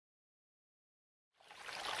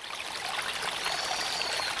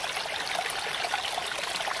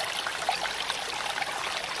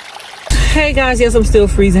Hey guys, yes, I'm still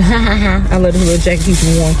freezing. I let this little jacket keep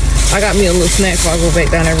me warm. I got me a little snack before I go back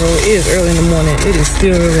down that road. It is early in the morning. It is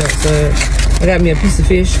still early outside. I got me a piece of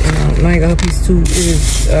fish, and I got a piece too. It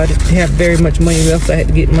is, I didn't have very much money left, so I had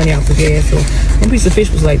to get money out for gas. So one piece of fish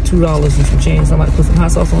was like $2 and some change. So I'm about to put some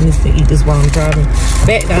hot sauce on this to eat this while I'm driving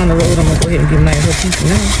back down the road. I'm gonna go ahead and give Naya her piece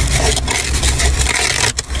now.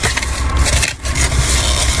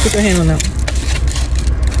 Put your hand on that.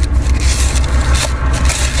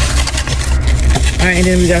 All right, and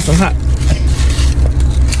then we got some hot.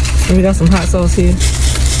 And we got some hot sauce here.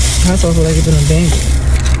 Hot sauce look like it's been abandoned.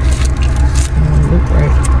 Look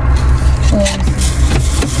right.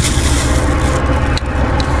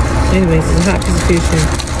 Anyways, it's a hot piece of fish here.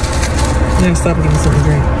 I'm gonna stop and give me something to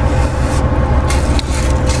drink.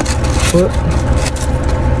 What?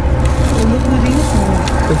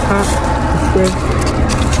 It's hot. It's fresh.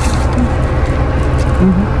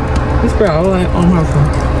 It's spread all on hot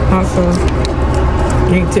sauce. Hot sauce.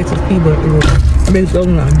 Ain't Texas pea, but it was. I bet it's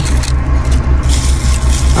over now.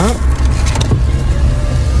 Alright.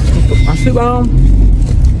 Put my soup on.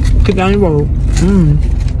 Get down the road.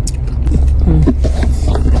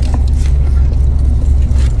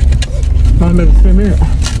 Might make 10 minutes.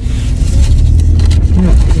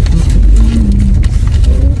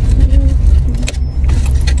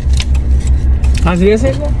 How's it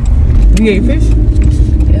say that? You ate fish?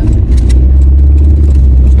 Yeah.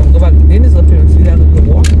 Let's go back to Dennis up here and see that good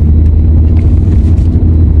water.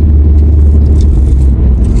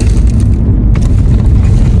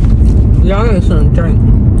 Y'all got something to drink.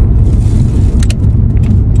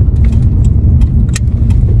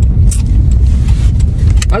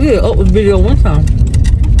 I did an upload video one time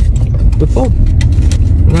before.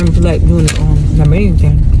 And I was like doing it on my main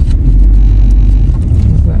channel. I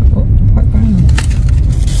was like, oh, quite fine.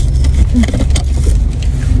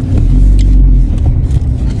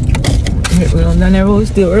 We're on down that road,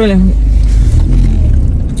 it's still early.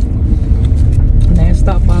 Now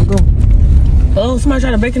stop before I go. Oh, somebody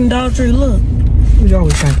tried to break in the Dollar Tree. Look. We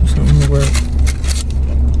always trying to do something in the world.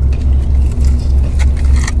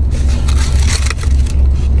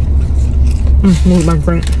 Move my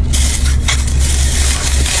drink.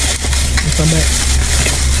 Let's come back.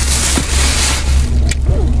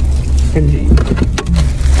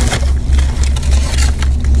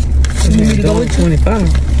 You need to go with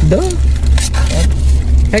 25. Duh.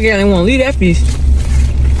 Heck yeah, they won't leave that fish.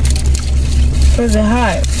 Where's it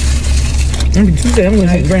hot? I'm gonna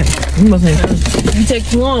take Brent. You must have. You take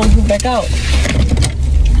too long, put back out.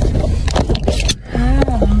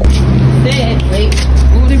 Dad, wait.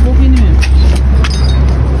 Oh, they broke in there.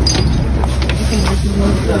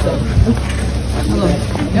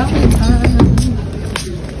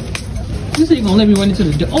 You said you're gonna let me run into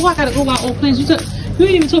the door. Oh, I gotta go by old place. You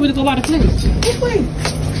ain't even told me to go by the place. Which way?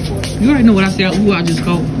 You already know what I said. Who I just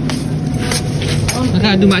called. I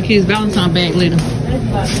gotta do my kids' Valentine bag later.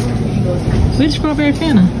 Where's the strawberry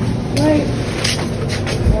Fanta? Right.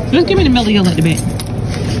 Just give me the melody yellow at the back.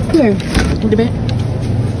 Where? At the back.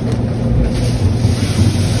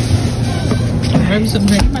 Grab me something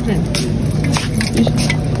to drink. My drink.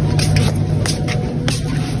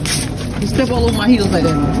 You step all over my heels like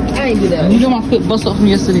that. I ain't do that. You know my foot bust off from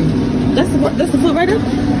yesterday. That's the foot right there?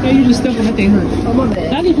 Yeah, you just step on that thing hurt. Oh, my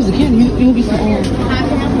bad. I need a piece of candy. You'll get some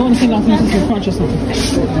going to sing off some crunch or something.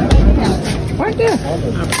 Right there. I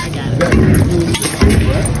got it.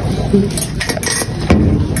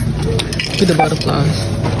 Look at the butterflies.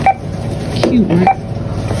 Cute, right?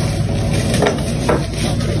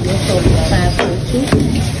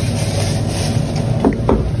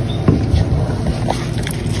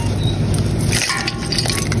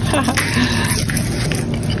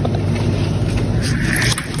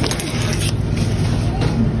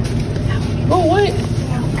 Oh, wait.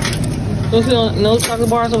 Don't see no chocolate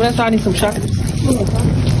bars over there, so I need some chocolate.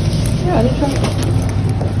 Yeah, I need chocolate.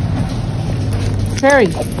 Perry.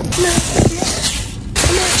 I'm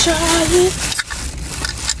not Charlie.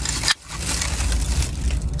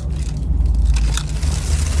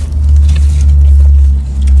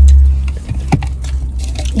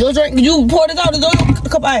 Your drink, you poured it out. There's a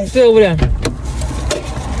cup of ice. Still over there.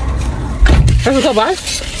 That's a cup of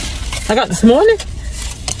ice? I got this morning?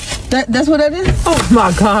 That's what that is? Oh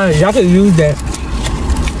my God, y'all could use that.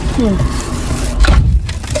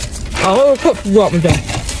 Oh, what cup you got with that?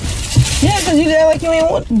 Yeah, because you act like you ain't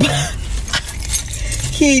want.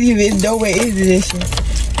 He ain't even know where is this shit.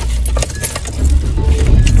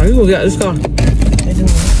 Are you gonna get this car? I do.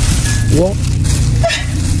 What?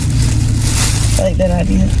 I like that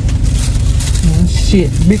idea. Oh, shit,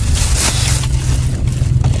 big.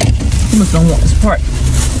 You must don't want this part.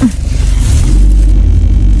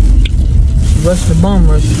 rush the bum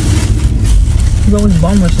rush. You always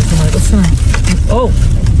bum rushing somebody. What's that? Oh.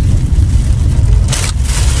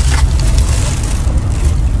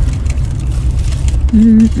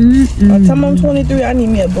 By the time I'm 23, I need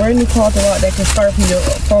me a brand new car to lock that can start from your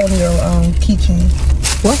phone, your keychain.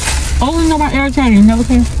 What? Oh, you know about AirTag? You never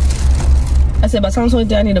can. I said by the time I'm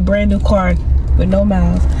 23, I need a brand new car with no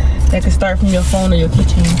miles that can start from your phone or your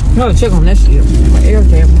keychain. You gotta check on that shit. My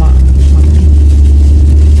AirTag,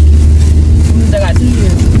 I got 2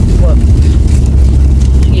 years. What?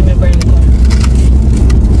 Give me a brand new car.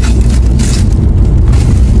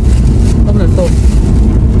 Open the door.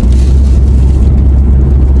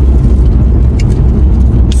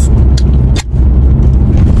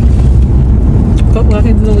 Couple, I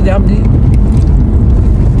can't do what y'all need.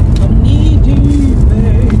 I need you,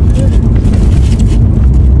 baby.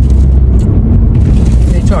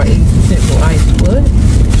 They charge 80% for ice. What?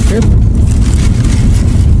 Strip.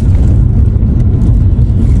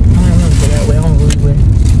 I don't know go that way. I don't go this way.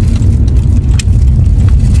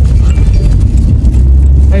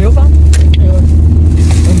 Hey, your phone?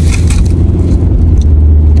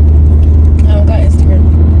 I don't got Instagram.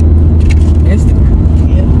 Instagram.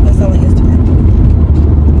 Yeah, that's all on Instagram.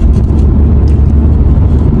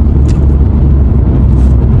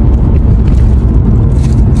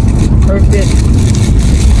 Perfect.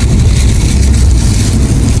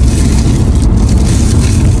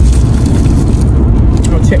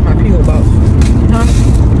 I'll check my P.O. box. Huh?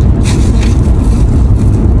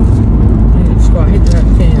 I need to start hitting that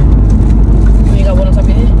can. You ain't got one on top of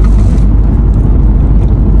your head?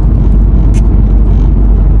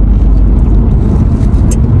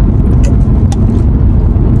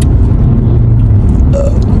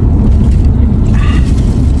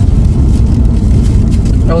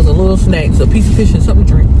 That was a little snack, so a piece of fish and something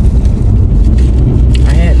to drink.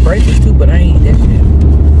 I had breakfast too, but I ain't eat that shit.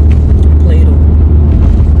 Played on.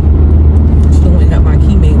 Still went and got my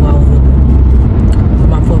key made while I was looking.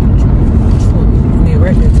 My fucking truck. I mean,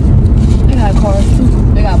 right there. They got cars too.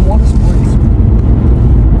 They got motorsports.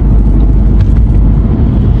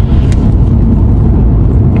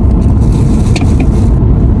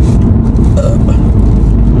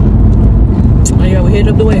 Oh yeah, we headed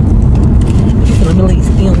up the way. To the Middle East.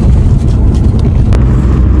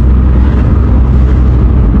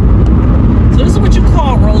 So this is what you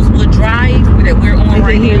call Rosewood Drive that we're on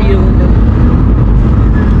right here.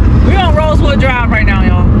 We're on Rosewood Drive right now,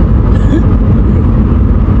 y'all.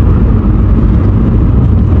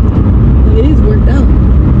 It is worked out.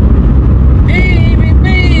 Baby,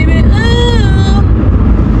 baby, ooh.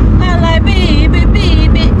 I like baby,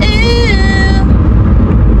 baby, ooh.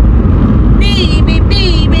 Baby,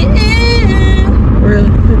 baby, ooh.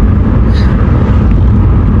 Really?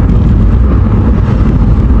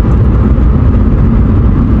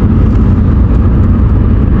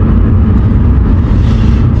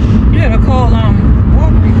 Yeah, to call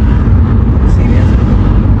Walgreens. See this?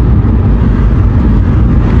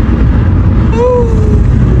 Ooh.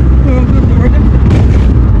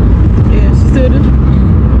 Yeah, she still do.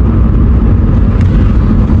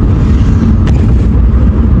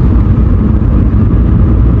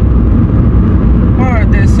 Why are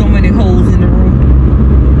there so many holes in the room?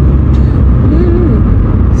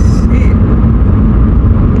 Shit.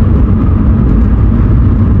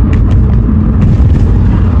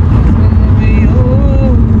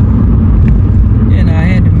 And I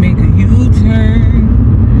had to make a U-turn.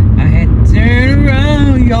 I had to turn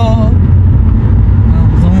around, y'all. I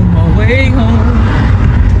was on my way home.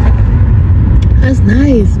 That's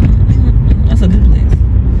nice. That's a good place.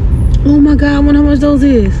 Oh my God, I wonder how much those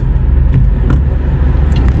is.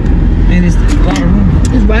 And it's a lot of room.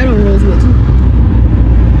 It's right on Rosewood too.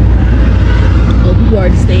 Oh, people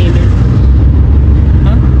already staying there.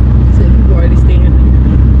 Huh? Said people already staying there.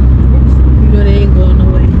 You know they ain't going no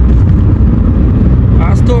way.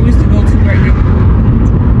 Our store we used to go to right there.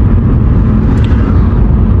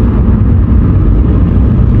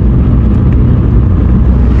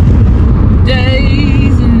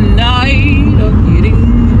 Days and night are getting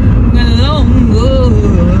longer.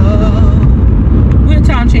 When the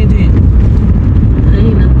time change in? I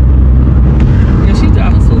ain't know. Yeah, she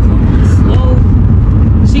driving so fucking slow.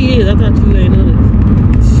 She is. I thought you ain't know this.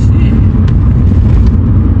 Shit.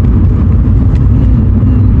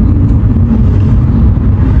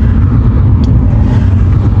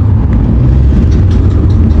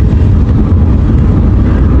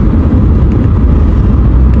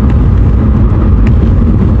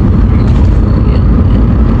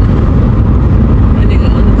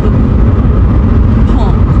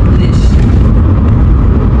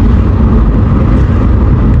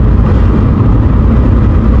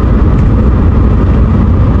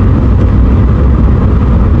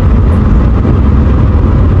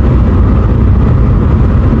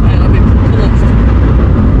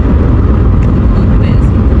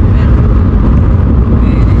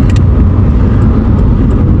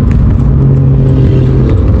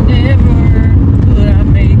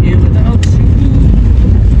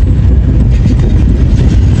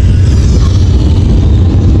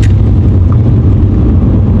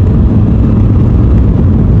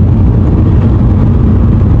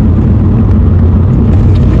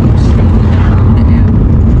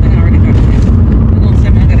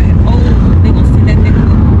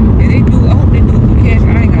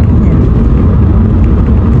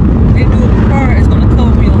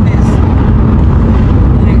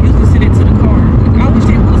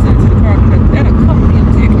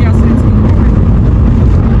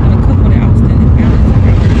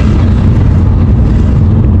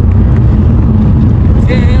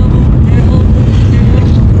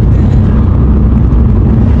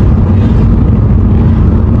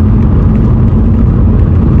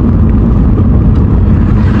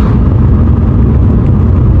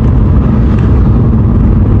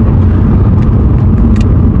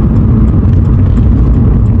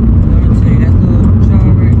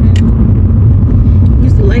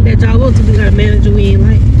 like that job up till we got a manager we ain't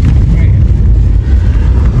like. Right.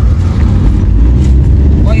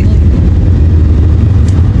 Wait.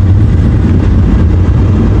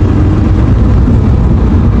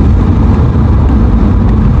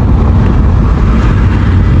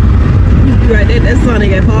 Right there, that's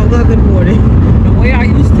Sonic at 5 o'clock in the morning. The way I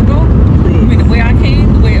used to go, I mean the way I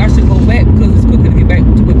came, the way I should go back because it's quicker to get back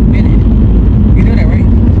to where we've been at. You know that, right?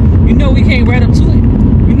 You know we came right up to it.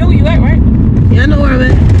 You know where you at, right? Yeah, I know where I'm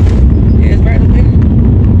at. Yeah, it's right up there.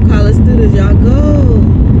 College students, y'all go.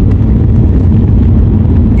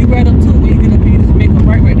 You right up to it when you get up here, you just make a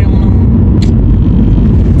right there on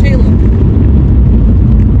Taylor.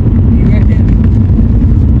 You right there.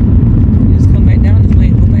 You just come back down this way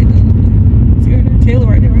and go back the other way. See right there? Taylor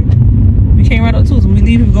right there, right? We came right up to it, so we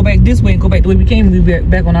leave, we go back this way and go back the way we came and we be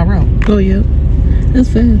back on our route. Oh, yeah. That's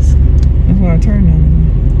fast. That's where I turned on.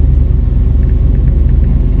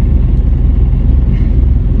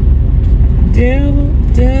 Devil,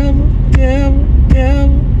 devil, devil,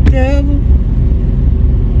 devil, devil.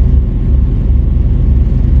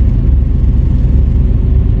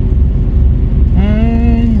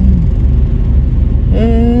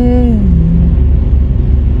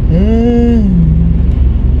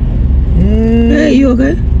 Hey, you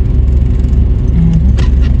okay?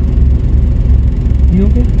 You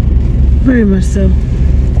okay? Very much so.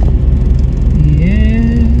 Yeah.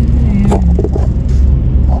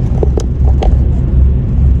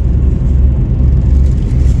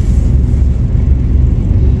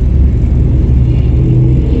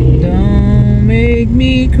 Don't make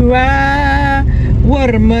me cry,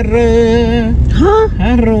 watermelon. Huh?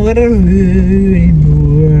 I don't want to live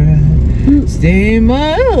anymore. Stay in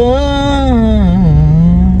my arms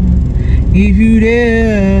if you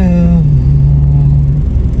dare.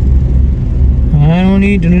 I don't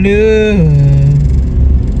need to love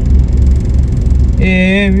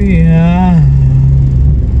every hour.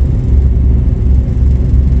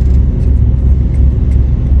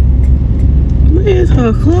 Where's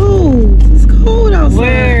her clothes? It's cold outside.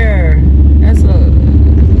 Where? That's a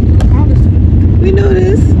college student. We know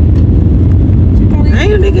this. She probably I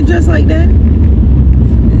ain't a nigga dressed like that.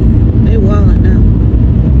 They wildin' now.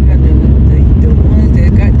 got the ones that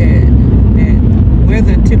got that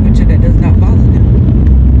weather temperature that does not bother them.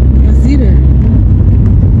 I see that.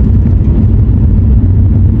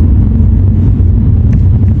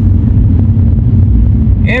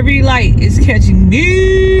 Every light is catching me.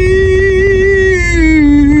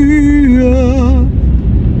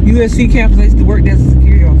 USC campus, I used to work there as a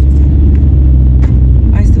security officer.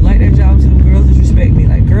 I used to like that job too. The girls disrespect me.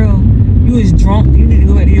 Like, girl, you was drunk. You need to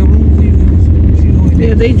go back to your room before you go in there.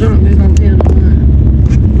 Yeah, they drunk. They gonna pay on the line.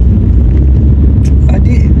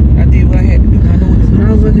 I did what I had to do. I know what it's When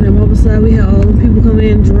I was working at Mobile Side, we had all the people come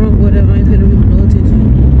in drunk, whatever. I ain't paying them people no attention.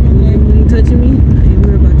 When you touching me, I ain't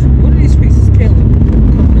worried about you. What are these spaces, Caleb?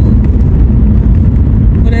 Coming up.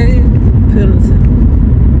 What that is? Pendleton.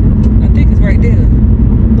 I think it's right there.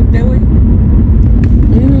 Look that way.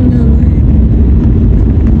 No way.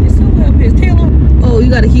 It's somewhere up here. It's Taylor. Oh, you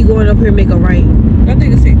gotta keep going up here and make a right. I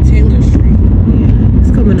think it's Taylor Street. Yeah, it's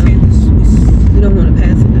coming up. Taylor Swiss. We don't want to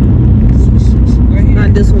pass it though. Right here.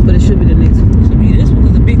 Not this one, but it should be the next one. Should be this one.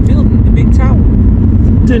 Is a big building, the big tower.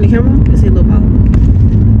 Turn the camera on. Let's see a little power.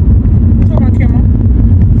 Turn my camera on.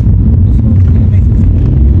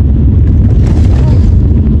 Oh,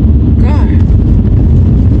 God.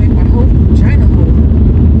 Make my whole vagina whole.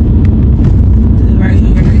 Right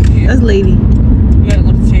here. That's Lady. You gotta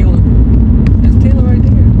go to Taylor. That's Taylor right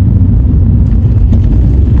there.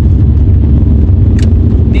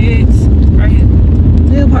 Next. Right here.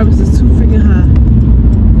 Their apartments is too freaking high.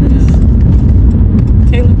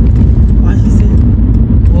 Taylor. Washington.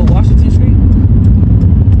 Well, Washington Street.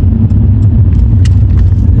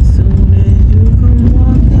 As soon as you come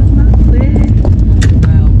walking my way.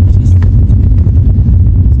 Wow. Just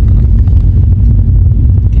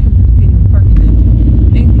getting parking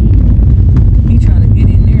there. He trying to get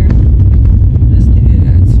in there. This nigga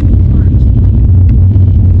got 2 cars.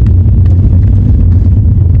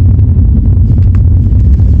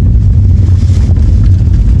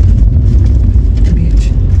 Bitch.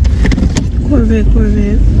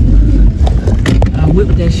 Corvette. I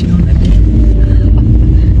whipped that shit on that bitch.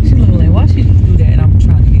 She looked like, why she do that? And I'm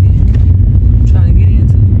trying to get in. I'm trying to get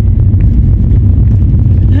into it.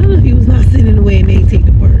 I don't know if he was not sitting in the way and they take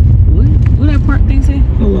the park. What? What that park thing say?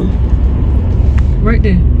 Hold on. Right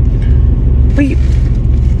there. Wait.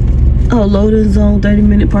 Oh, loading zone,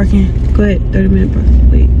 30-minute parking. Go ahead, 30-minute parking.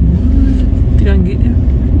 Wait. Think I can get there?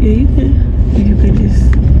 Yeah, you can. You can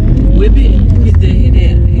just. Whip it. Hit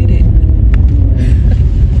it.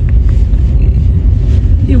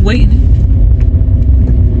 waiting.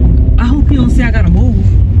 I hope you don't say I gotta move.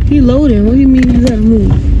 He loading. What do you mean you gotta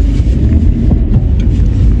move?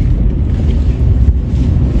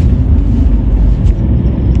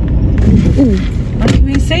 Ooh. You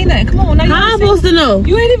ain't say nothing. Come on, now. How I'm supposed to know?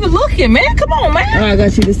 You ain't even looking, man. Come on, man. Alright, I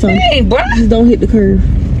got you this time. Hey, bro. Just don't hit the curve.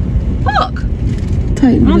 Look.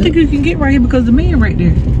 Tighten I don't think you can get right here because the man right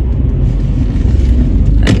there.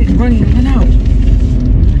 I didn't run in and out.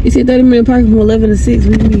 He said 30-minute parking from 11 to 6.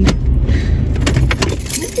 What do you mean?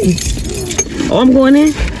 Oh, I'm going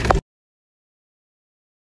in?